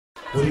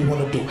What do you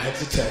want to do?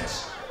 Heads or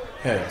tails?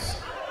 Heads.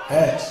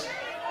 Heads.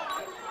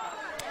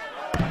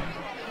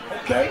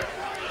 Okay.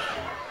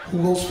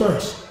 Who goes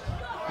first?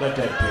 Let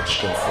that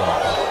bitch go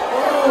first.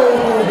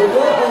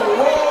 Whoa.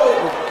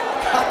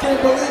 I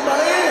can't believe my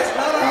ears. A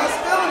lot of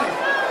hostility.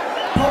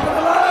 Pumping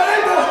a lot of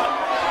anger.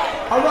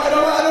 All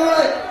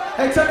right.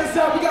 Hey, check this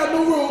out. We got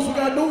new rules.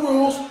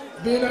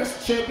 Being a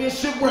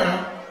championship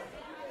round,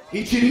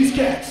 each of these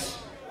cats,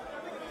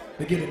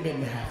 they get a minute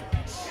and a half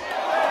apiece.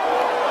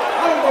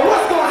 I don't know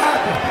what's going to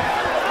happen.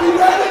 You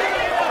ready?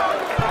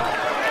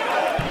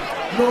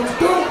 You know what to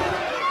do?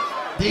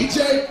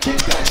 DJ, kick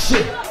that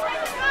shit.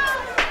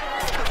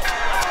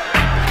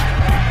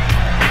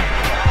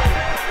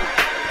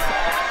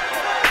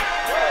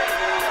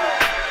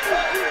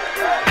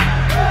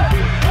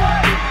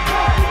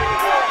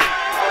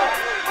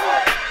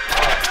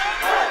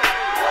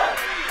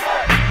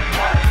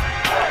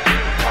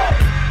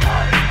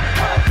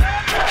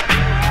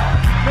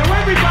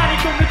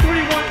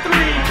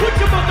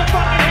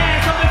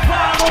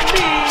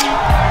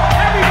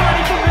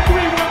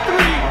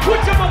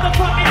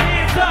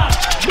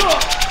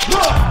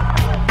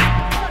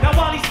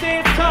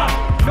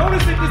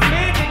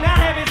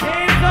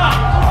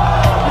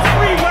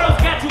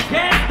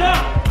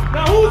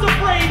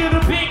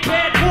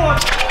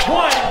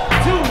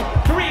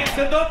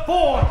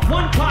 Four,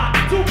 one pop,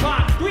 two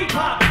pop, three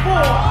pop,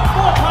 four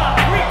pop,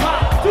 three pop,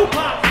 two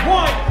pop,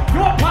 one.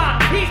 Your pop,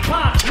 he's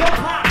pop, your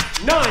pop,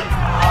 none.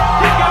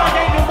 This guy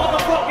ain't no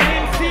motherfucking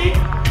MC.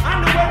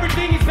 I know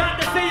everything he's got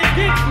to say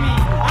against me.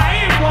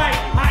 I am right,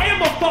 I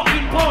am a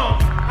fucking bum.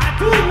 I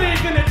do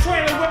live in a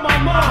trailer with my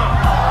mom.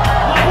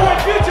 My boy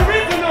Future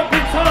is an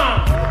Uncle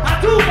Tom. I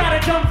do got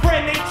a dumb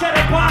friend named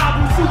Cheddar Bob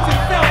who shoots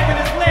himself in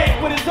his leg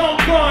with his own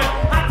gun.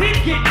 I did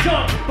get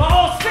jumped by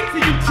all six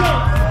of you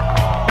chumps.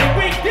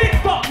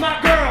 My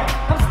girl,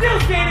 I'm still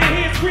standing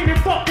here screaming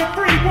fuck the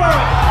free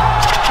world.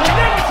 Don't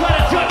never try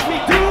to judge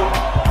me, dude.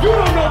 You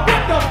don't know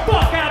what the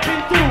fuck I've been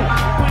through.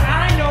 But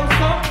I know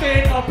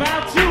something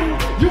about you.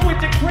 You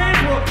went to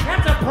Cranbrook,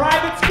 that's a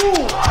private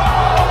school.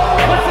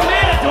 What's the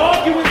matter,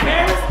 dog? You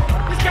embarrassed?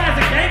 This guy's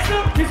a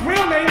gangster? His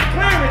real name is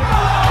Clarence.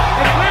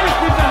 And Clarence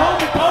lives at home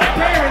with both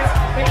parents.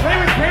 And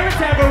Clarence's parents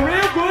have a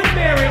real good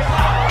marriage.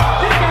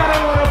 This guy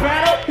don't want to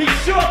battle, he's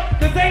shook.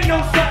 Cause ain't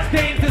no such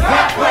thing as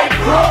halfway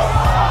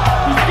crooks.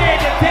 He's scared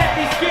to death,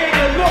 he's scared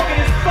to look at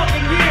his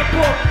fucking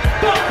yearbook.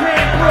 Fuck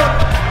Cranbrook.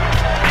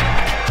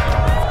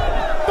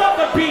 Fuck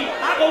a beat,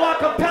 I go a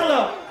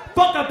cappella.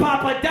 Fuck a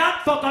Papa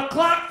Doc, fuck a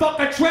clock, fuck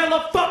a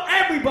trailer, fuck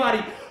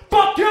everybody.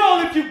 Fuck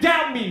y'all if you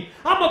doubt me.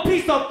 I'm a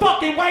piece of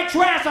fucking white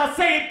trash, I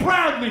say it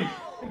proudly.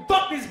 And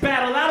fuck this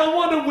battle, I don't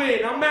want to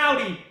win, I'm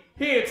outie.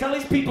 Here, tell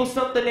these people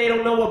something they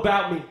don't know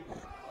about me.